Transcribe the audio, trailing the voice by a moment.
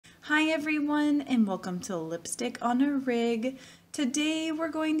Hi everyone, and welcome to Lipstick on a Rig. Today we're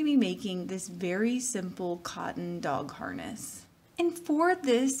going to be making this very simple cotton dog harness. And for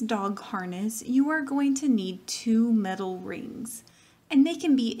this dog harness, you are going to need 2 metal rings. And they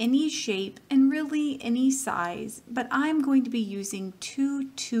can be any shape and really any size, but I'm going to be using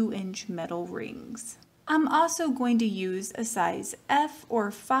 2 2-inch metal rings. I'm also going to use a size F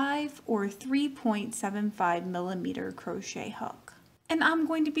or 5 or 3.75 millimeter crochet hook. And I'm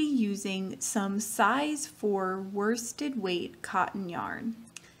going to be using some size 4 worsted weight cotton yarn.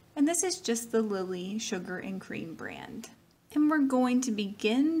 And this is just the Lily Sugar and Cream brand. And we're going to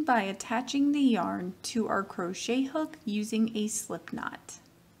begin by attaching the yarn to our crochet hook using a slip knot.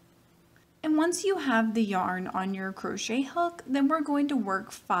 And once you have the yarn on your crochet hook, then we're going to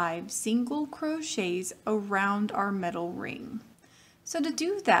work 5 single crochets around our metal ring. So to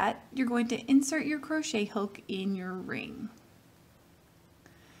do that, you're going to insert your crochet hook in your ring.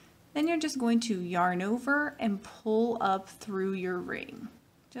 Then you're just going to yarn over and pull up through your ring,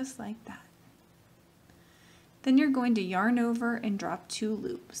 just like that. Then you're going to yarn over and drop 2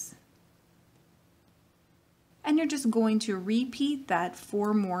 loops. And you're just going to repeat that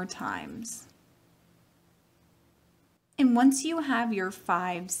 4 more times. And once you have your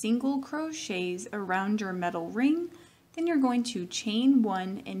 5 single crochets around your metal ring, then you're going to chain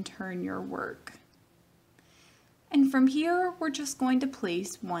 1 and turn your work. And from here, we're just going to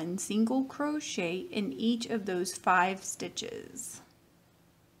place 1 single crochet in each of those 5 stitches.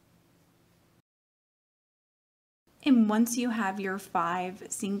 And once you have your 5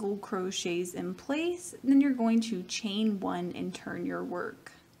 single crochets in place, then you're going to chain 1 and turn your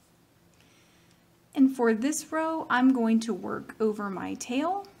work. And for this row, I'm going to work over my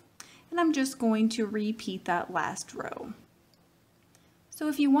tail, and I'm just going to repeat that last row. So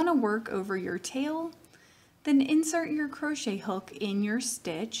if you want to work over your tail, then insert your crochet hook in your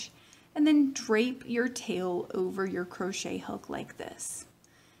stitch and then drape your tail over your crochet hook like this.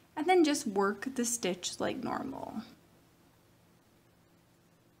 And then just work the stitch like normal.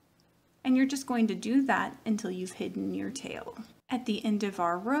 And you're just going to do that until you've hidden your tail. At the end of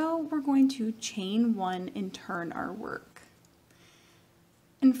our row, we're going to chain 1 and turn our work.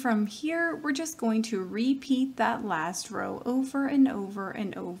 And from here, we're just going to repeat that last row over and over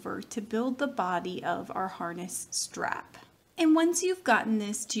and over to build the body of our harness strap. And once you've gotten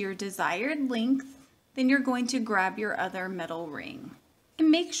this to your desired length, then you're going to grab your other metal ring. And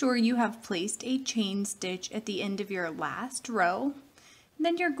make sure you have placed a chain stitch at the end of your last row. And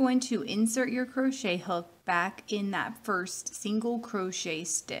then you're going to insert your crochet hook back in that first single crochet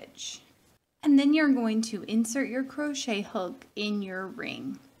stitch. And then you're going to insert your crochet hook in your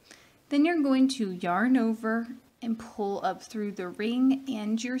ring. Then you're going to yarn over and pull up through the ring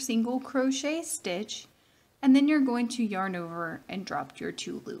and your single crochet stitch, and then you're going to yarn over and drop your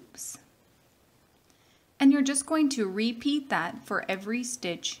 2 loops. And you're just going to repeat that for every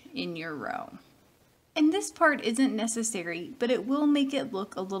stitch in your row. And this part isn't necessary, but it will make it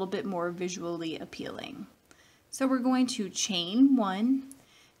look a little bit more visually appealing. So we're going to chain 1,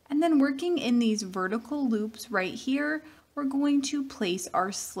 and then working in these vertical loops right here, we're going to place our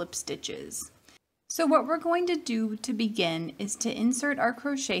slip stitches. So what we're going to do to begin is to insert our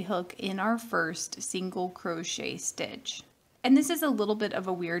crochet hook in our first single crochet stitch. And this is a little bit of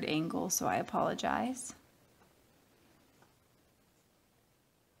a weird angle, so I apologize.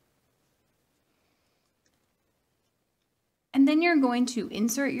 And then you're going to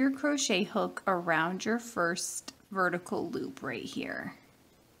insert your crochet hook around your first vertical loop right here.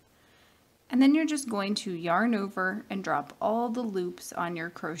 And then you're just going to yarn over and drop all the loops on your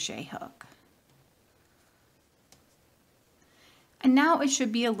crochet hook. And now it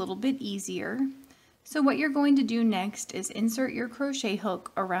should be a little bit easier. So what you're going to do next is insert your crochet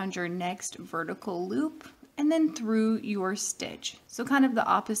hook around your next vertical loop and then through your stitch. So kind of the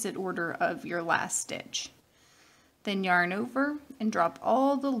opposite order of your last stitch. Then yarn over and drop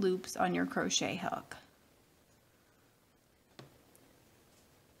all the loops on your crochet hook.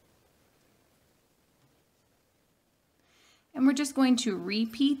 And we're just going to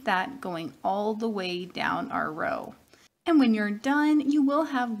repeat that going all the way down our row. And when you're done, you will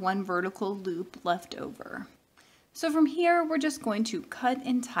have 1 vertical loop left over. So from here, we're just going to cut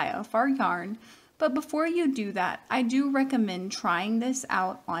and tie off our yarn. But before you do that, I do recommend trying this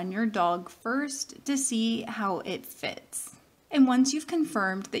out on your dog first to see how it fits. And once you've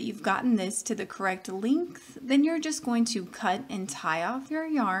confirmed that you've gotten this to the correct length, then you're just going to cut and tie off your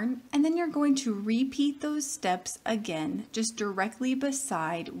yarn, and then you're going to repeat those steps again, just directly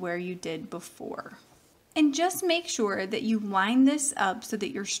beside where you did before. And just make sure that you line this up so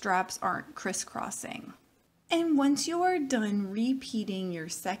that your straps aren't crisscrossing. And once you are done repeating your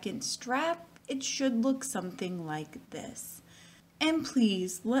second strap, it should look something like this. And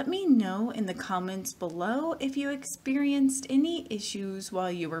please let me know in the comments below if you experienced any issues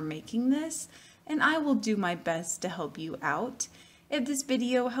while you were making this, and I will do my best to help you out. If this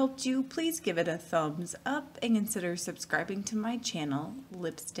video helped you, please give it a thumbs up and consider subscribing to my channel,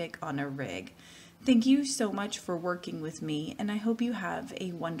 Lipstick on a Rig. Thank you so much for working with me, and I hope you have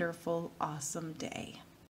a wonderful, awesome day.